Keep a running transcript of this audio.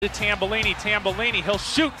to Tambellini, he'll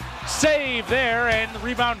shoot, save there, and the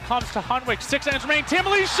rebound comes to Hunwick. 6 seconds remain.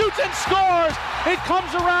 Tambellini shoots and scores. It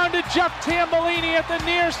comes around to Jeff Tambellini at the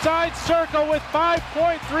near side circle with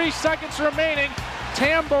 5.3 seconds remaining.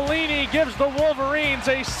 Tambellini gives the Wolverines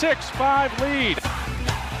a 6-5 lead.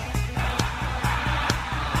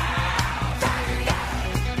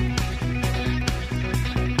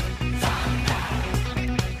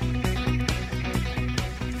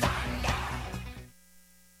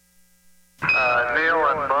 Neil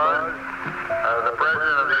and Buzz, the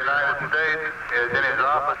President of the United States is in his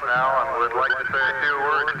office now and would like to say a few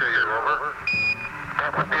words to you. Over.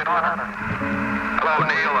 That would be an honor. Hello,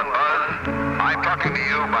 Neil and Buzz. I'm talking to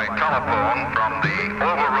you by telephone from the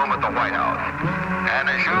Oval Room at the White House. And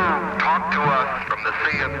as you talk to us from the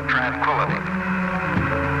Sea of Tranquility,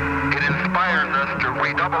 it inspires us to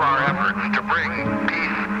redouble our efforts to bring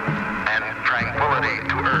peace and tranquility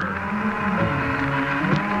to Earth.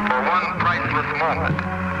 For one priceless moment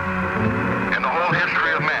in the whole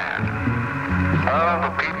history of man, all the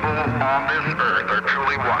people on this earth are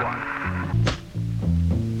truly one.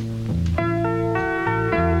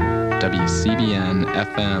 WCBN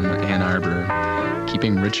FM Ann Arbor,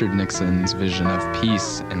 keeping Richard Nixon's vision of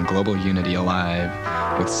peace and global unity alive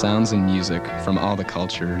with sounds and music from all the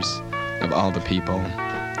cultures of all the people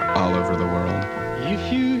all over the world.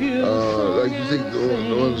 Like you think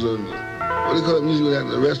the ones on, what do you call that music at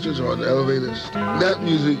the restaurants or on the elevators? That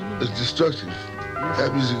music is destructive.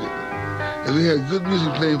 That music, if we had good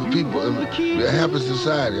music playing for people in a happy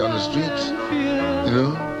society on the streets, you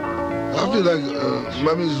know? I feel like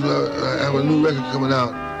my music, I have a new record coming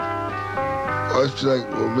out. I feel like,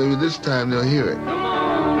 well, maybe this time they'll hear it. Come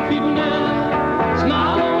on, people now,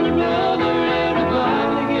 smile on your brother,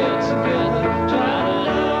 everybody gets together, try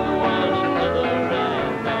to love one another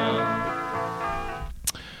right now.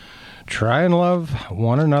 Try and love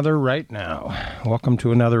one another right now. Welcome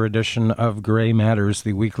to another edition of Gray Matters,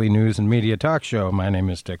 the weekly news and media talk show. My name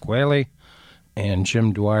is Dick Whaley, and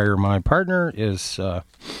Jim Dwyer, my partner,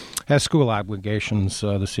 has school obligations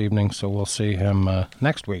this evening, so we'll see him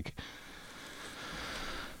next week.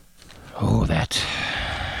 Oh, that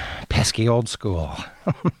pesky old school.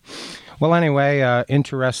 Well, anyway,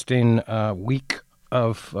 interesting week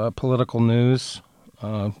of political news.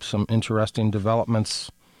 Some interesting developments,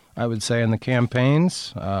 I would say, in the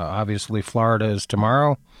campaigns. Obviously, Florida is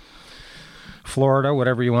tomorrow. Florida,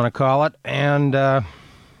 whatever you want to call it. And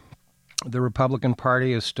the Republican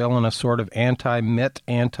Party is still in a sort of anti-Mitt,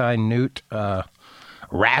 anti-Newt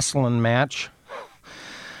wrestling match.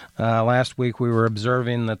 Last week we were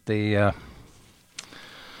observing that the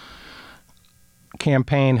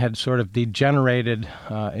campaign had sort of degenerated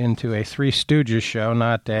into a Three Stooges show,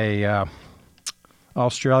 not a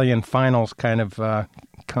Australian finals kind of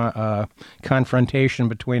confrontation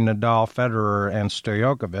between Nadal, Federer, and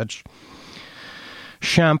Stojakovic.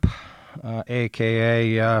 Shemp,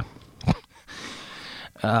 a.k.a.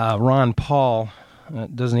 Ron Paul,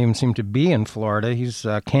 doesn't even seem to be in Florida. He's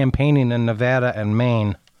campaigning in Nevada and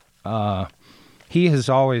Maine. He has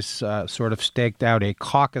always sort of staked out a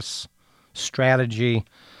caucus strategy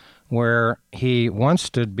where he wants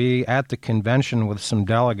to be at the convention with some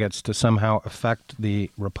delegates to somehow affect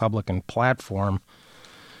the Republican platform.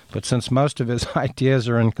 But since most of his ideas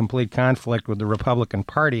are in complete conflict with the Republican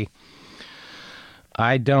Party,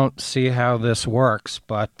 I don't see how this works,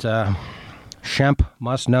 but Shemp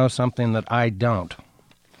must know something that I don't.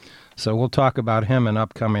 So we'll talk about him in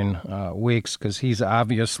upcoming weeks, because he's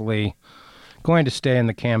obviously going to stay in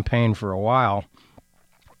the campaign for a while,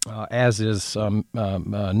 as is Newt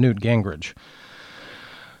Gingrich.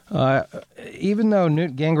 Even though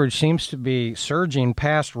Newt Gingrich seems to be surging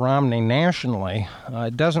past Romney nationally,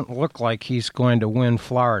 it doesn't look like he's going to win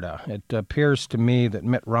Florida. It appears to me that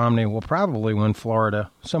Mitt Romney will probably win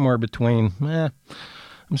Florida somewhere between, I'm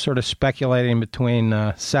sort of speculating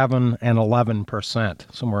between 7 and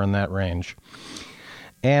 11%, somewhere in that range.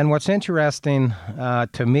 And what's interesting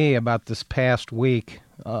to me about this past week,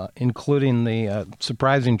 including the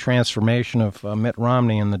surprising transformation of Mitt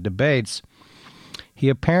Romney in the debates, he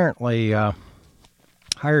apparently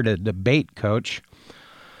hired a debate coach.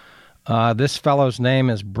 This fellow's name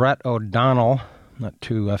is Brett O'Donnell. Not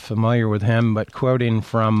too familiar with him, but quoting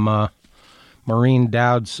from Maureen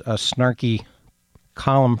Dowd's snarky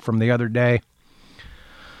column from the other day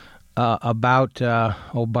about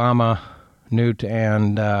Obama, Newt,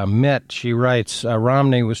 and Mitt, she writes,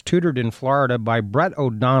 Romney was tutored in Florida by Brett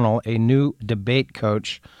O'Donnell, a new debate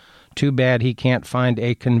coach. Too bad he can't find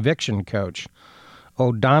a conviction coach.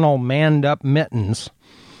 O'Donnell manned up mittens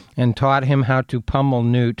and taught him how to pummel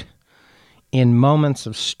Newt in moments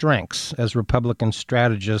of strengths, as Republican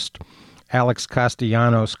strategist Alex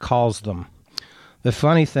Castellanos calls them. The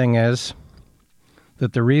funny thing is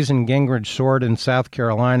that the reason Gingrich soared in South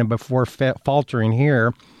Carolina before faltering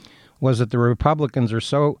here was that the Republicans are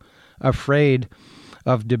so afraid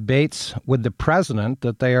of debates with the president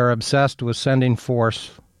that they are obsessed with sending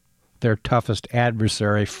forth their toughest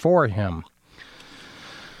adversary for him.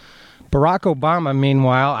 Barack Obama,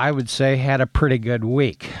 meanwhile, I would say, had a pretty good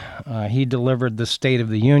week. He delivered the State of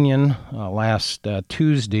the Union last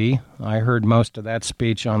Tuesday. I heard most of that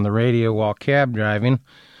speech on the radio while cab driving.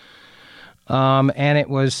 And it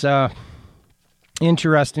was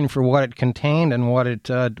interesting for what it contained and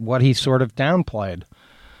what he sort of downplayed.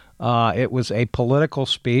 It was a political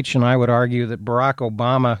speech, and I would argue that Barack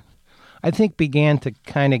Obama, I think, began to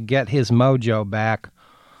kind of get his mojo back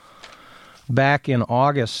in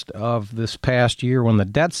August of this past year when the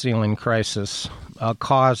debt ceiling crisis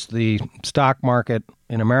caused the stock market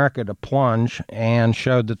in America to plunge and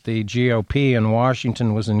showed that the GOP in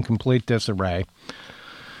Washington was in complete disarray.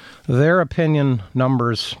 Their opinion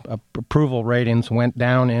numbers, approval ratings, went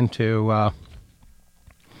down into,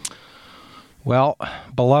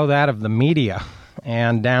 below that of the media,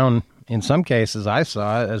 and down, in some cases, I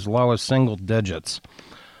saw, as low as single digits.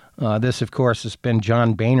 This, of course, has been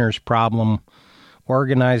John Boehner's problem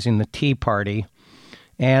organizing the Tea Party.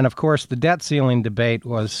 And, of course, the debt ceiling debate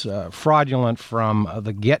was fraudulent from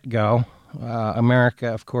the get-go.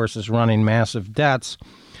 America, of course, is running massive debts.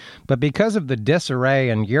 But because of the disarray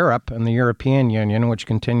in Europe and the European Union, which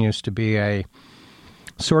continues to be a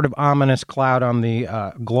sort of ominous cloud on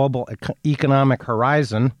the global economic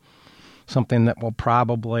horizon, something that will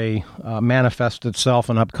probably manifest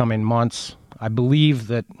itself in upcoming months, I believe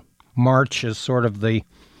that March is sort of the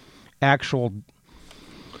actual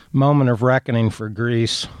moment of reckoning for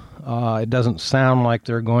Greece. It doesn't sound like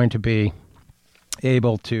they're going to be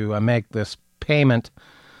able to make this payment.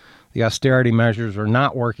 The austerity measures are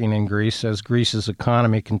not working in Greece as Greece's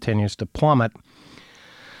economy continues to plummet.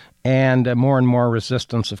 And more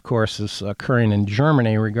resistance, of course, is occurring in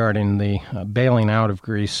Germany regarding the bailing out of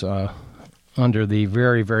Greece under the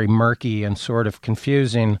very, very murky and sort of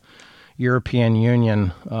confusing European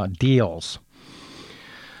Union deals.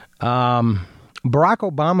 Barack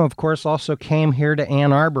Obama, of course, also came here to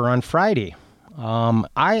Ann Arbor on Friday.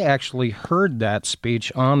 I actually heard that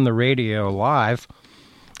speech on the radio live.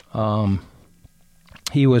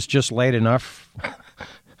 He was just late enough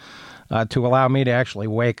to allow me to actually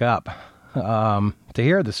wake up to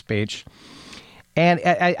hear the speech. And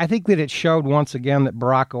I think that it showed once again that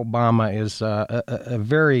Barack Obama is a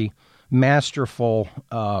very masterful,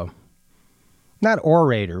 not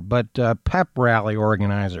orator, but pep rally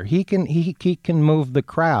organizer. He can move the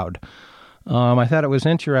crowd. I thought it was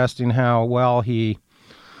interesting how well he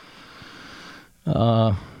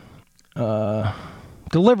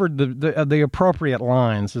delivered the appropriate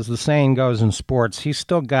lines, as the saying goes in sports. He's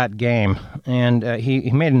still got game, and he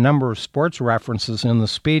made a number of sports references in the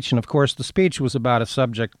speech. And of course, the speech was about a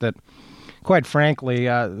subject that, quite frankly,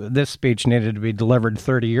 this speech needed to be delivered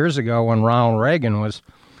 30 years ago when Ronald Reagan was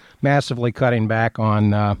massively cutting back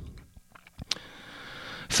on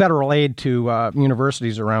federal aid to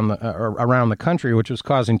universities around the country, which was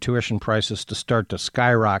causing tuition prices to start to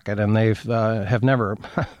skyrocket, and they have never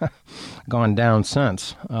gone down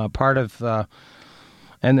since. Part of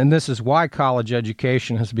and this is why college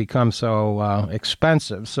education has become so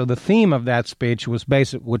expensive. So the theme of that speech was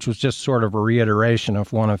which was just sort of a reiteration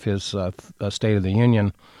of one of his State of the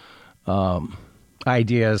Union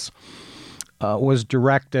ideas, was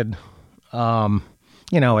directed,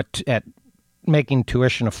 at making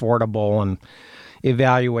tuition affordable and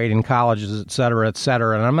evaluating colleges, et cetera, et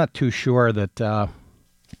cetera. And I'm not too sure that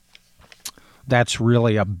that's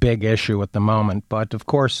really a big issue at the moment. But, of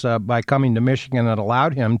course, by coming to Michigan, it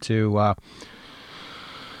allowed him to,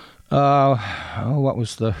 what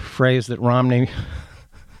was the phrase that Romney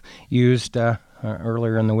used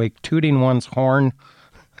earlier in the week? Tooting one's horn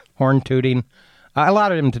tooting. I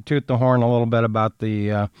allowed him to toot the horn a little bit about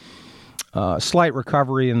the slight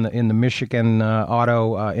recovery in the Michigan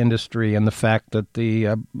auto industry, and the fact that the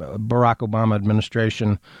Barack Obama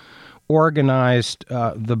administration organized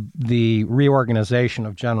the reorganization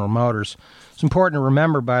of General Motors. It's important to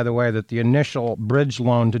remember, by the way, that the initial bridge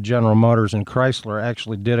loan to General Motors and Chrysler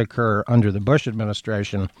actually did occur under the Bush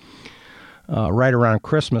administration right around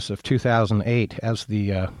Christmas of 2008 as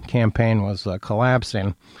the campaign was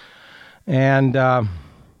collapsing. And a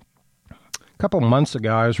couple of months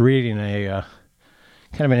ago, I was reading a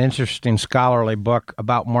kind of an interesting scholarly book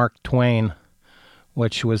about Mark Twain,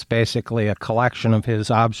 which was basically a collection of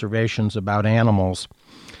his observations about animals.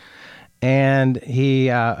 And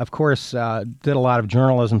he, of course, did a lot of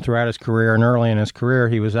journalism throughout his career, and early in his career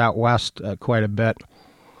he was out west quite a bit.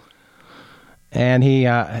 And he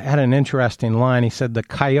had an interesting line. He said, "The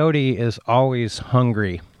coyote is always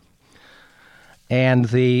hungry." And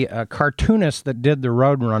the cartoonist that did the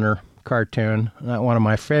Roadrunner cartoon, not one of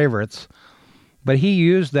my favorites, but he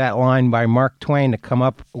used that line by Mark Twain to come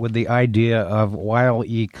up with the idea of Wile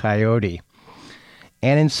E. Coyote.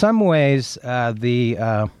 And in some ways,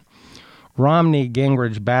 the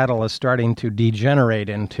Romney-Gingrich battle is starting to degenerate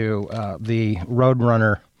into the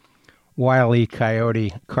Roadrunner Wile E.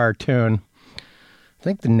 Coyote cartoon. I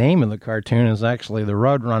think the name of the cartoon is actually the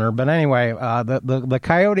Roadrunner. But anyway, the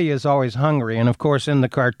coyote is always hungry. And, of course, in the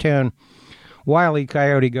cartoon, Wile E.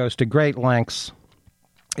 Coyote goes to great lengths,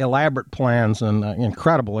 elaborate plans, and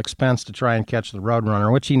incredible expense to try and catch the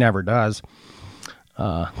Roadrunner, which he never does,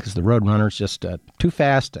 because the Roadrunner is just too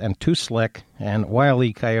fast and too slick, and Wile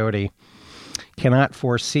E. Coyote cannot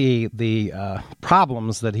foresee the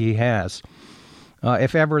problems that he has.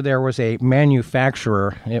 If ever there was a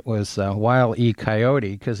manufacturer, it was Wile E.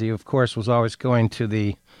 Coyote, because he, of course, was always going to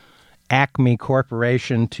the Acme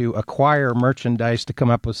Corporation to acquire merchandise to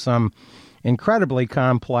come up with some incredibly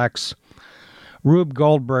complex Rube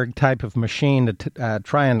Goldberg type of machine to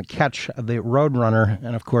try and catch the Roadrunner,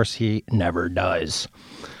 and of course he never does.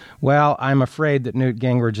 Well, I'm afraid that Newt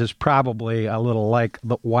Gingrich is probably a little like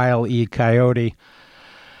the Wile E. Coyote.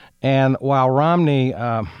 And while Romney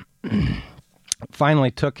finally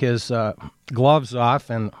took his gloves off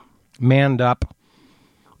and manned up,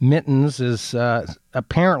 Mittens is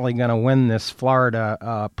apparently going to win this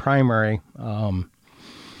Florida primary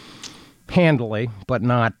handily, but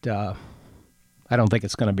not, I don't think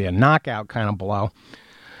it's going to be a knockout kind of blow.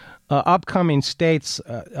 Upcoming states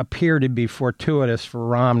appear to be fortuitous for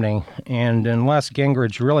Romney, and unless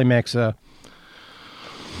Gingrich really makes a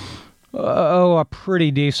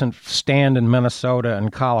pretty decent stand in Minnesota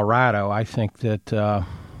and Colorado, I think that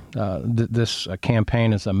this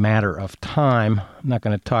campaign is a matter of time. I'm not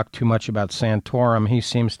going to talk too much about Santorum. He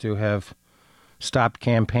seems to have stopped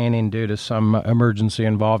campaigning due to some emergency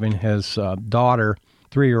involving his daughter,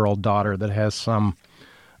 3-year-old daughter, that has some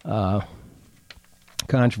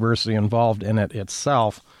controversy involved in it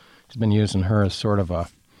itself. He's been using her as sort of a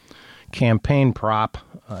campaign prop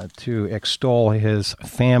to extol his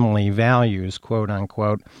family values, quote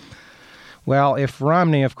unquote. Well, if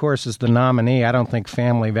Romney, of course, is the nominee, I don't think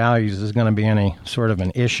family values is going to be any sort of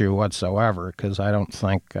an issue whatsoever, because I don't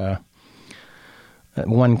think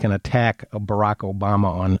one can attack Barack Obama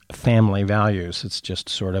on family values. It's just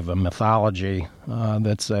sort of a mythology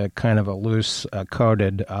that's a kind of a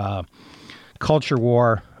loose-coded culture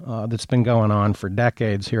war that's been going on for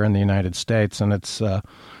decades here in the United States, and it's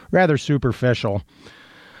rather superficial.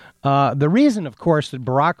 The reason, of course, that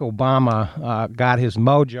Barack Obama got his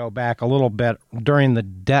mojo back a little bit during the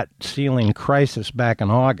debt ceiling crisis back in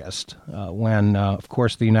August, when, of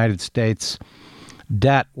course, the United States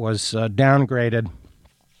debt was downgraded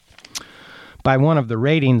by one of the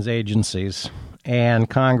ratings agencies, and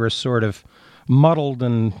Congress sort of muddled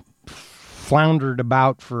and floundered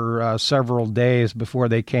about for several days before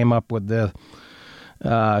they came up with the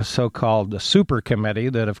so-called super committee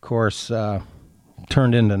that, of course,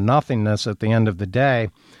 turned into nothingness at the end of the day,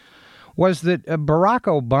 was that Barack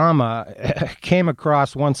Obama came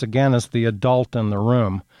across once again as the adult in the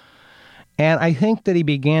room. And I think that he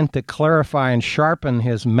began to clarify and sharpen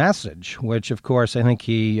his message, which, of course, I think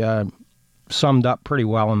he summed up pretty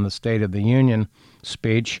well in the State of the Union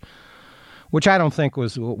speech, which I don't think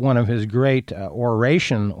was one of his great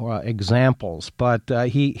oration examples. But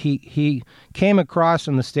he came across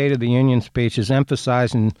in the State of the Union speech as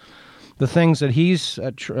emphasizing the things that he's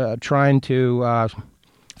trying to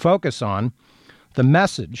focus on. The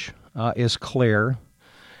message is clear.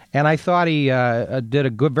 And I thought he did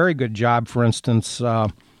a very good job, for instance,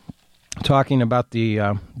 talking about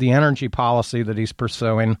the energy policy that he's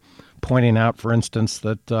pursuing, pointing out, for instance,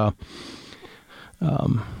 that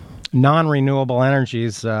non-renewable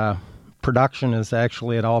energies production is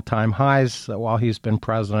actually at all-time highs while he's been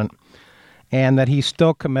president, and that he's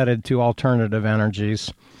still committed to alternative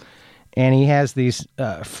energies. And he has these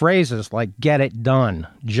phrases like "get it done,"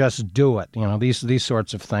 "just do it," these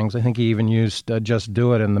sorts of things. I think he even used "just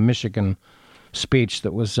do it" in the Michigan speech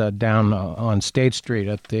that was down on State Street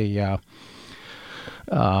at the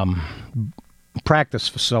practice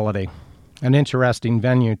facility. An interesting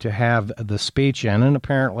venue to have the speech in, and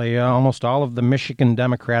apparently almost all of the Michigan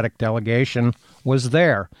Democratic delegation was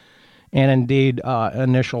there. And indeed,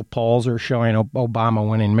 initial polls are showing Obama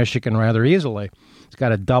winning Michigan rather easily. He's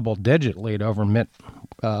got a double-digit lead over Newt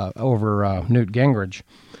Gingrich.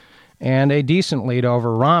 and a decent lead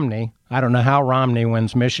over Romney. I don't know how Romney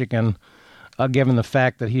wins Michigan, given the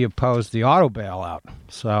fact that he opposed the auto bailout.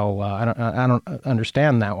 So I don't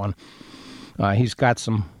understand that one. He's got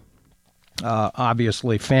some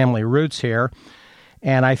obviously family roots here,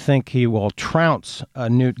 and I think he will trounce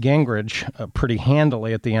Newt Gingrich pretty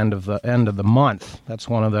handily at the end of the month. That's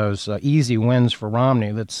one of those easy wins for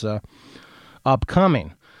Romney that's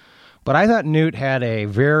upcoming. But I thought Newt had a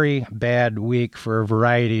very bad week for a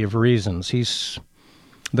variety of reasons.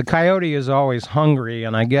 The coyote is always hungry,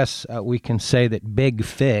 and I guess we can say that Big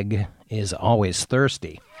Fig is always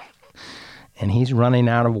thirsty. And he's running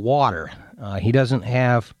out of water. He doesn't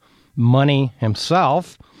have money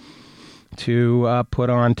himself to put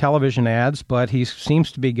on television ads, but he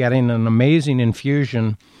seems to be getting an amazing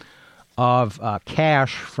infusion of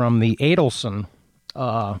cash from the Adelson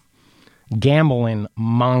gambling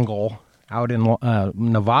Mongol out in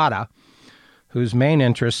Nevada, whose main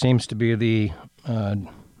interest seems to be the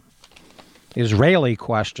Israeli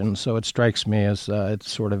question. So it strikes me as it's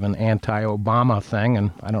sort of an anti-Obama thing,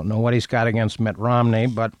 and I don't know what he's got against Mitt Romney,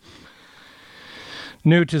 but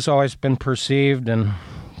Newt has always been perceived, and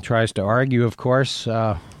tries to argue, of course.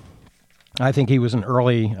 I think he was an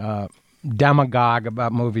early demagogue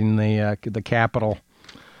about moving the capital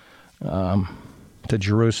to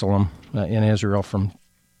Jerusalem in Israel from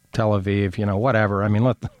Tel Aviv, whatever. I mean,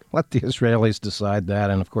 let the Israelis decide that,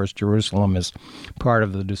 and of course Jerusalem is part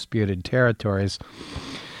of the disputed territories.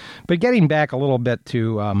 But getting back a little bit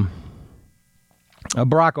to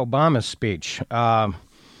Barack Obama's speech,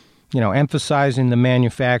 emphasizing the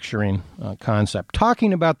manufacturing concept,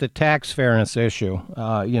 talking about the tax fairness issue.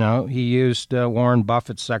 He used Warren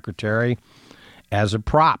Buffett's secretary as a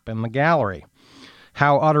prop in the gallery.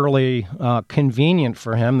 How utterly convenient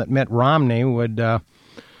for him that Mitt Romney would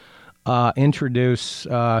introduce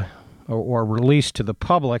or release to the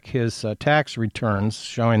public his tax returns,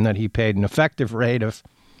 showing that he paid an effective rate of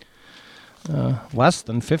less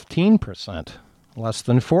than 15%, less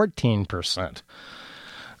than 14%.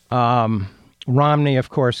 Romney, of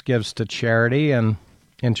course, gives to charity, and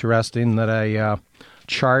interesting that a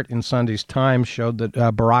chart in Sunday's Times showed that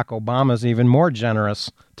Barack Obama is even more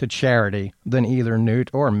generous to charity than either Newt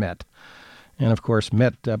or Mitt. And, of course,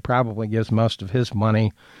 Mitt probably gives most of his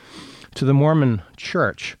money to the Mormon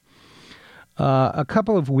Church. A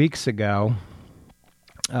couple of weeks ago,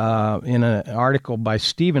 in an article by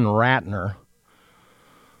Stephen Ratner,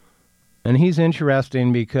 and he's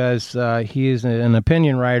interesting because he is an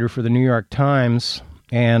opinion writer for the New York Times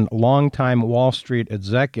and longtime Wall Street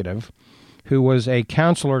executive who was a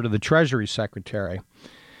counselor to the Treasury Secretary.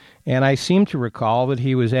 And I seem to recall that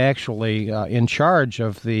he was actually in charge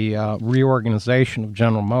of the reorganization of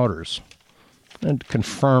General Motors. I didn't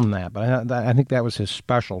confirm that, but I think that was his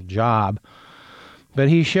special job. But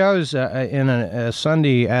he shows in a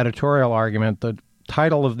Sunday editorial argument, the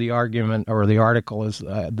title of the argument or the article is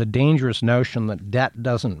The Dangerous Notion That Debt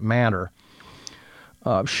Doesn't Matter,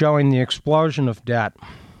 showing the explosion of debt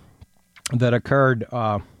that occurred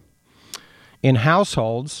in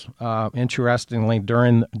households, interestingly,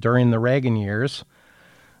 during the Reagan years,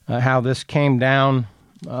 how this came down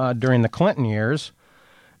during the Clinton years,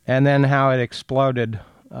 and then how it exploded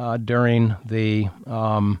during the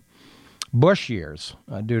Bush years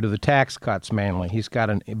due to the tax cuts mainly. He's got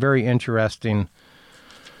a very interesting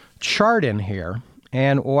chart in here.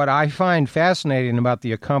 And what I find fascinating about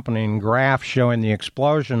the accompanying graph showing the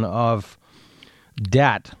explosion of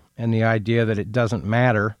debt and the idea that it doesn't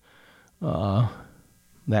matter,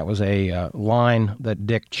 that was a line that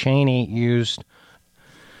Dick Cheney used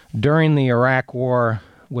during the Iraq War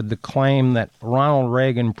with the claim that Ronald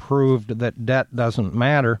Reagan proved that debt doesn't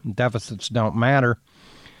matter, deficits don't matter.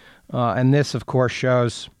 And this, of course,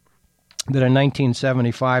 shows that in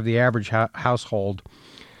 1975, the average household,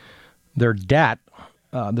 their debt,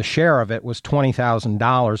 the share of it was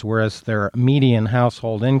 $20,000, whereas their median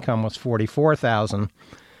household income was $44,000.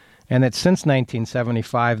 And that since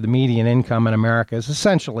 1975, the median income in America is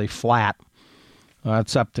essentially flat.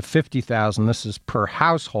 It's up to $50,000. This is per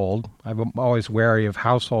household. I'm always wary of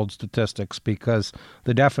household statistics because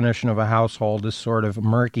the definition of a household is sort of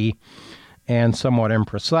murky and somewhat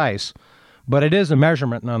imprecise. But it is a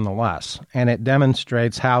measurement nonetheless, and it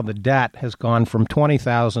demonstrates how the debt has gone from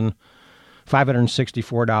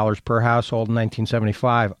 $20,564 per household in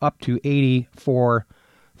 1975 up to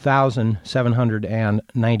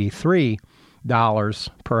 $84,793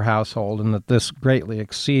 per household, and that this greatly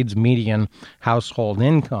exceeds median household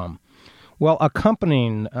income. Well,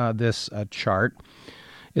 accompanying this chart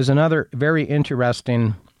is another very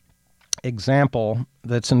interesting example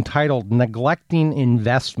that's entitled Neglecting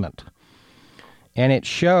Investment. And it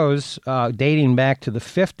shows, dating back to the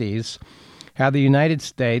 50s, how the United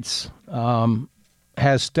States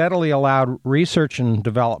has steadily allowed research and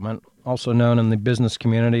development, also known in the business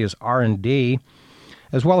community as R&D,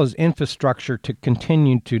 as well as infrastructure, to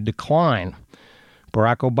continue to decline.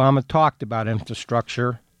 Barack Obama talked about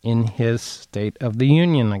infrastructure in his State of the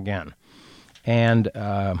Union again. And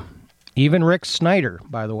even Rick Snyder,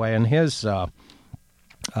 by the way, in his State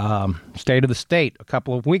of the State a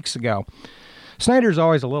couple of weeks ago. Snyder's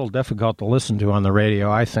always a little difficult to listen to on the radio,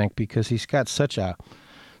 I think, because he's got such a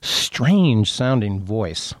strange-sounding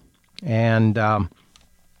voice. And the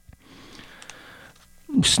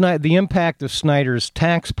impact of Snyder's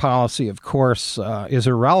tax policy, of course, is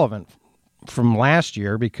irrelevant from last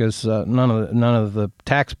year because none of the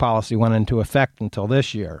tax policy went into effect until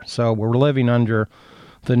this year. So we're living under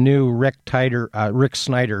the new Rick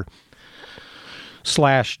Snyder /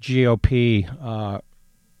 GOP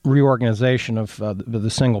reorganization of the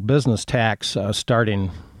single business tax starting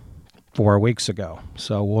 4 weeks ago.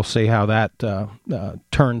 So we'll see how that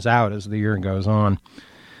turns out as the year goes on.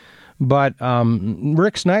 But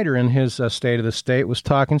Rick Snyder, in his State of the State, was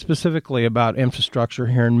talking specifically about infrastructure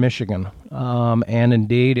here in Michigan. And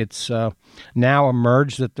indeed, it's now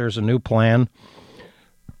emerged that there's a new plan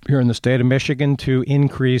here in the state of Michigan to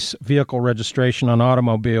increase vehicle registration on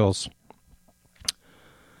automobiles.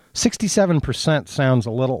 67% sounds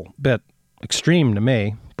a little bit extreme to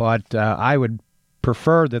me, but I would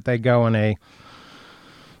prefer that they go in a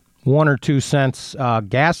 1 or 2 cents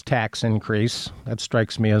gas tax increase. That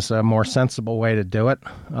strikes me as a more sensible way to do it,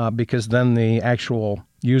 because then the actual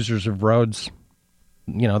users of roads,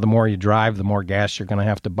 the more you drive, the more gas you're going to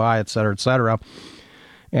have to buy, et cetera, et cetera.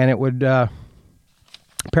 And it would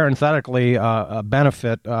parenthetically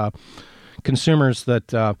benefit consumers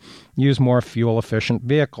that use more fuel-efficient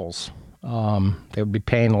vehicles. They would be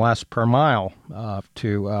paying less per mile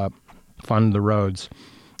to fund the roads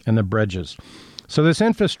and the bridges. So this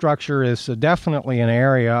infrastructure is definitely an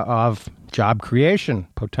area of job creation,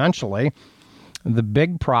 potentially. The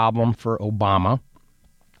big problem for Obama,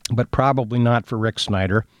 but probably not for Rick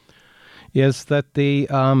Snyder, is that the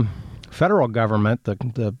federal government,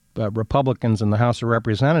 the Republicans in the House of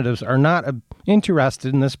Representatives, are not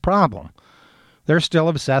interested in this problem. They're still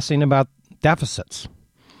obsessing about deficits.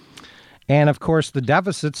 And, of course, the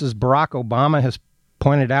deficits, as Barack Obama has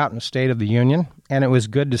pointed out in the State of the Union, and it was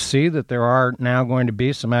good to see that there are now going to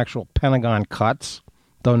be some actual Pentagon cuts,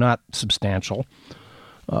 though not substantial,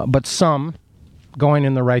 but some going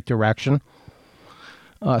in the right direction.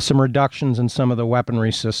 Some reductions in some of the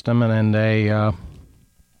weaponry system, and a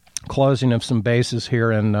closing of some bases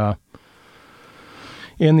here in the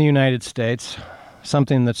United States.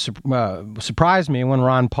 Something that surprised me when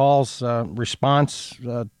Ron Paul's response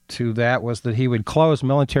to that was that he would close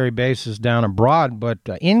military bases down abroad, but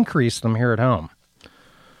increase them here at home.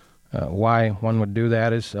 Why one would do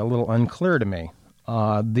that is a little unclear to me.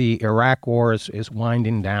 The Iraq war is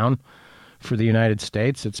winding down for the United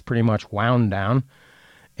States. It's pretty much wound down.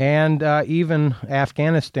 And even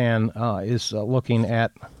Afghanistan is looking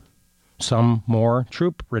at some more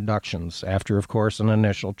troop reductions after, of course, an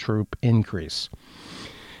initial troop increase.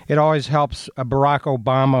 It always helps Barack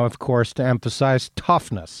Obama, of course, to emphasize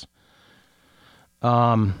toughness.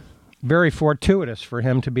 Very fortuitous for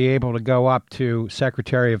him to be able to go up to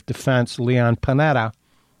Secretary of Defense Leon Panetta,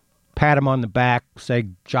 pat him on the back, say,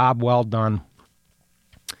 job well done.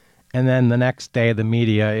 And then the next day, the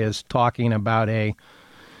media is talking about a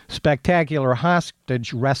spectacular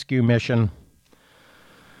hostage rescue mission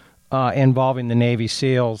involving the Navy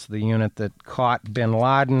SEALs, the unit that caught bin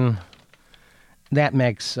Laden. That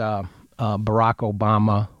makes Barack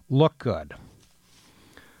Obama look good.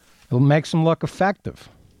 It makes him look effective.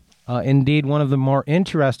 Indeed, one of the more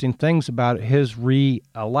interesting things about his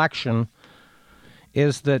re-election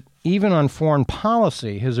is that even on foreign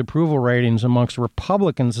policy, his approval ratings amongst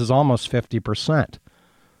Republicans is almost 50%.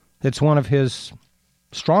 It's one of his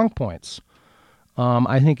strong points.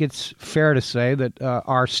 I think it's fair to say that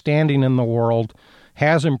our standing in the world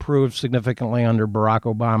has improved significantly under Barack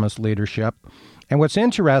Obama's leadership. And what's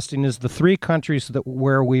interesting is the 3 countries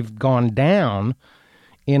where we've gone down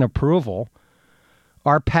in approval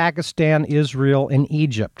are Pakistan, Israel, and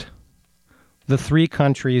Egypt, the 3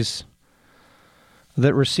 countries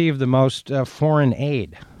that receive the most foreign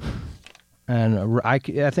aid. And I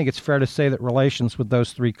think it's fair to say that relations with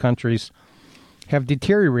those 3 countries have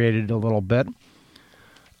deteriorated a little bit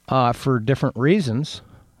for different reasons.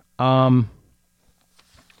 I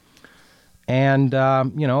think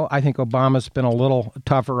Obama's been a little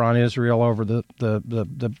tougher on Israel over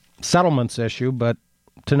the settlements issue, but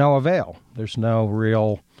to no avail. There's no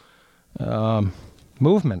real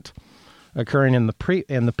movement occurring in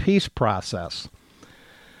the peace process.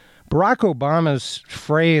 Barack Obama's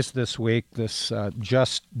phrase this week, this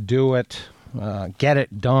just do it, get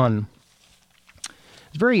it done,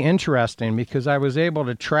 is very interesting because I was able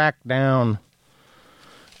to track down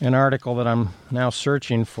an article that I'm now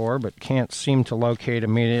searching for but can't seem to locate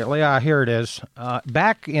immediately. Here it is.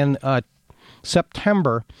 Back in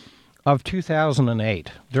September of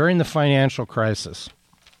 2008, during the financial crisis,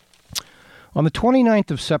 on the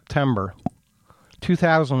 29th of September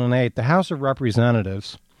 2008, the House of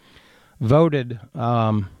Representatives voted.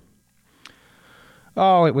 It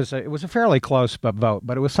was a fairly close vote,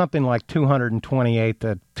 but it was something like 228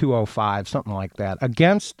 to 205, something like that,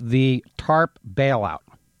 against the TARP bailout.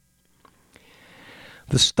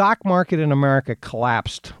 The stock market in America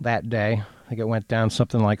collapsed that day. I think it went down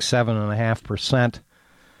something like 7.5%.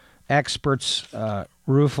 Experts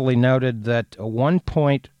ruefully noted that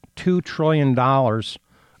 $1.2 trillion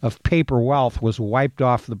of paper wealth was wiped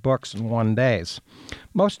off the books in 1 day.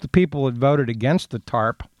 Most of the people that voted against the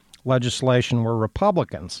TARP legislation were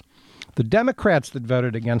Republicans. The Democrats that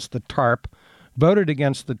voted against the TARP voted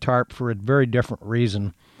against the TARP for a very different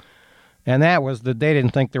reason, and that was that they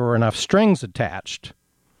didn't think there were enough strings attached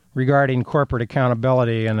regarding corporate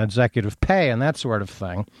accountability and executive pay and that sort of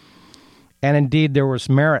thing. And indeed, there was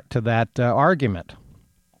merit to that argument.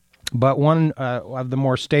 But one of the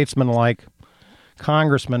more statesman-like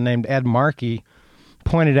congressman named Ed Markey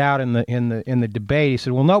pointed out in the debate, he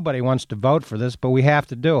said, well, nobody wants to vote for this, but we have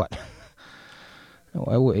to do it.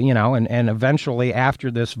 And eventually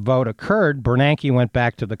after this vote occurred, Bernanke went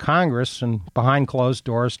back to the Congress and behind closed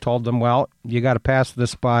doors told them, well, you got to pass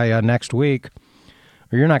this by next week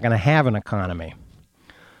or you're not going to have an economy.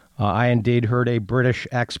 I indeed heard a British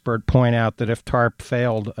expert point out that if TARP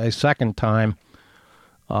failed a second time,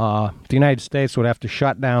 the United States would have to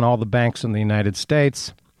shut down all the banks in the United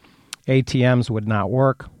States. ATMs would not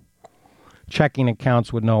work. Checking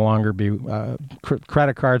accounts would no longer be,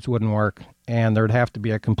 credit cards wouldn't work, and there would have to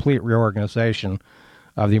be a complete reorganization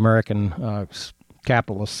of the American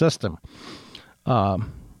capitalist system.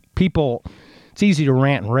 It's easy to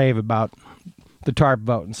rant and rave about the TARP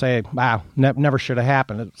vote and say, wow, never should have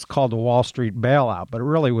happened. It's called the Wall Street bailout, but it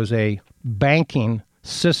really was a banking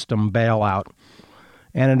system bailout.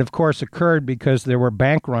 And it, of course, occurred because there were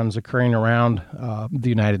bank runs occurring around the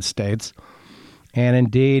United States. And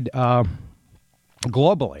indeed,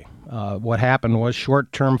 globally, what happened was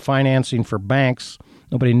short-term financing for banks.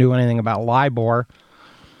 Nobody knew anything about LIBOR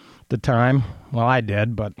at the time. Well, I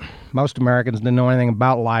did, but most Americans didn't know anything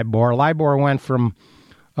about LIBOR. LIBOR went from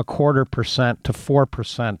 0.25% to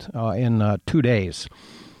 4% in 2 days.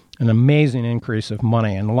 An amazing increase of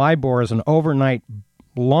money. And LIBOR is an overnight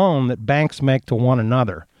loan that banks make to one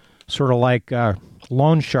another, sort of like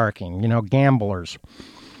loan sharking, gamblers,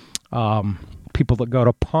 people that go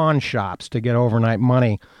to pawn shops to get overnight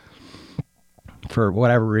money for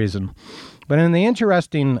whatever reason. But in the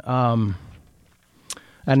interesting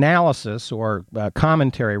analysis or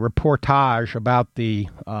commentary, reportage about the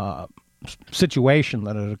situation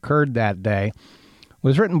that had occurred that day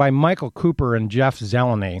was written by Michael Cooper and Jeff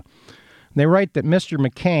Zeleny. They write that Mr.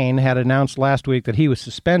 McCain had announced last week that he was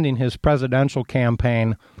suspending his presidential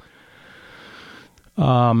campaign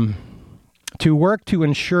to work to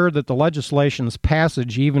ensure that the legislation's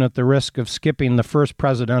passage, even at the risk of skipping the first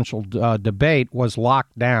presidential debate, was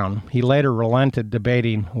locked down. He later relented,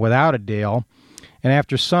 debating without a deal. And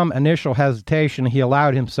after some initial hesitation, he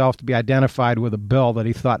allowed himself to be identified with a bill that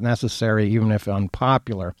he thought necessary, even if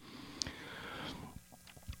unpopular.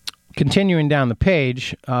 Continuing down the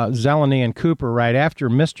page, Zeleny and Cooper write, after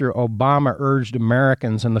Mr. Obama urged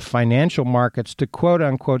Americans in the financial markets to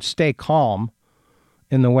quote-unquote stay calm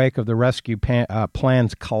in the wake of the rescue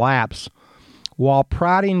plan's collapse, while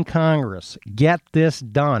prodding Congress, get this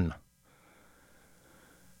done,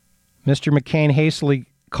 Mr. McCain hastily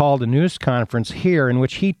called a news conference here in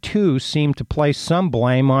which he, too, seemed to place some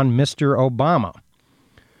blame on Mr. Obama.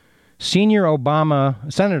 Senator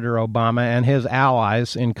Obama and his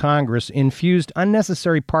allies in Congress infused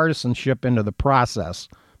unnecessary partisanship into the process,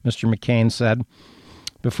 Mr. McCain said,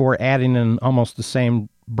 before adding in almost the same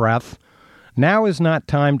breath, now is not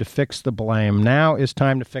time to fix the blame. Now is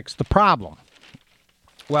time to fix the problem.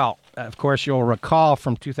 Well, of course, you'll recall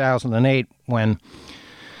from 2008 when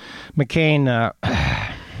McCain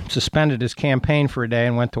suspended his campaign for a day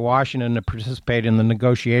and went to Washington to participate in the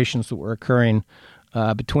negotiations that were occurring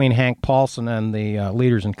between Hank Paulson and the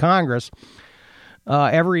leaders in Congress.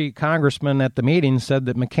 Every congressman at the meeting said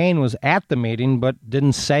that McCain was at the meeting but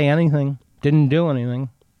didn't say anything, didn't do anything,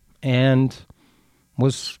 and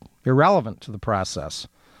was irrelevant to the process.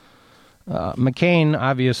 McCain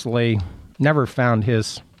obviously never found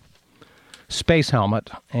his space helmet,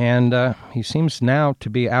 and he seems now to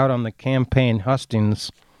be out on the campaign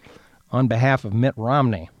hustings on behalf of Mitt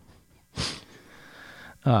Romney.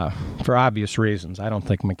 For obvious reasons. I don't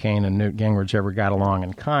think McCain and Newt Gingrich ever got along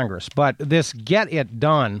in Congress. But this "get it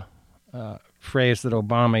done" phrase that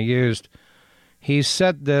Obama used, he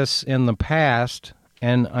said this in the past,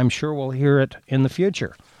 and I'm sure we'll hear it in the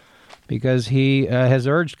future, because he has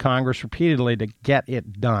urged Congress repeatedly to get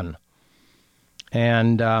it done.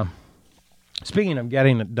 And speaking of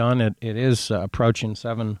getting it done, it is approaching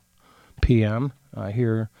 7 p.m.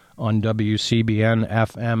 Here on WCBN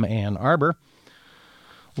FM Ann Arbor.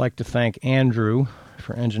 I'd like to thank Andrew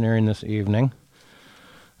for engineering this evening.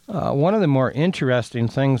 One of the more interesting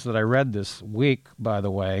things that I read this week, by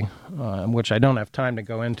the way, which I don't have time to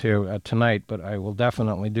go into tonight, but I will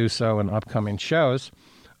definitely do so in upcoming shows,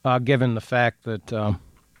 given the fact that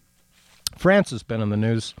France has been in the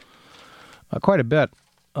news quite a bit,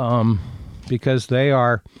 because they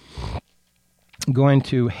are going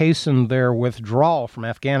to hasten their withdrawal from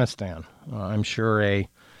Afghanistan. I'm sure a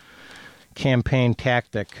campaign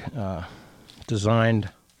tactic designed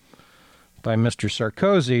by Mr.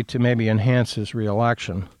 Sarkozy to maybe enhance his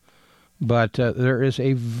reelection. But there is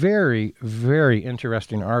a very, very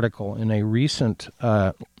interesting article in a recent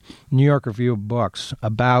New York Review of Books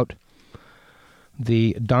about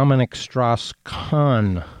the Dominic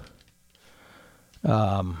Strauss-Kahn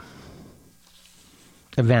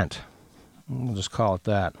event. We'll just call it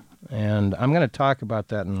that. And I'm going to talk about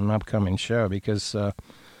that in an upcoming show, because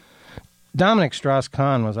Dominic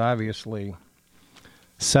Strauss-Kahn was obviously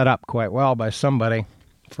set up quite well by somebody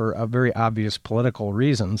for very obvious political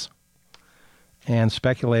reasons. And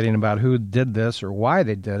speculating about who did this or why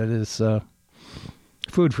they did it is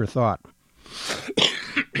food for thought.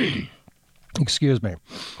 Excuse me.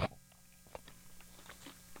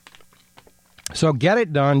 So get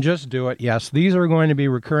it done, just do it. Yes, these are going to be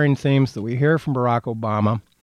recurring themes that we hear from Barack Obama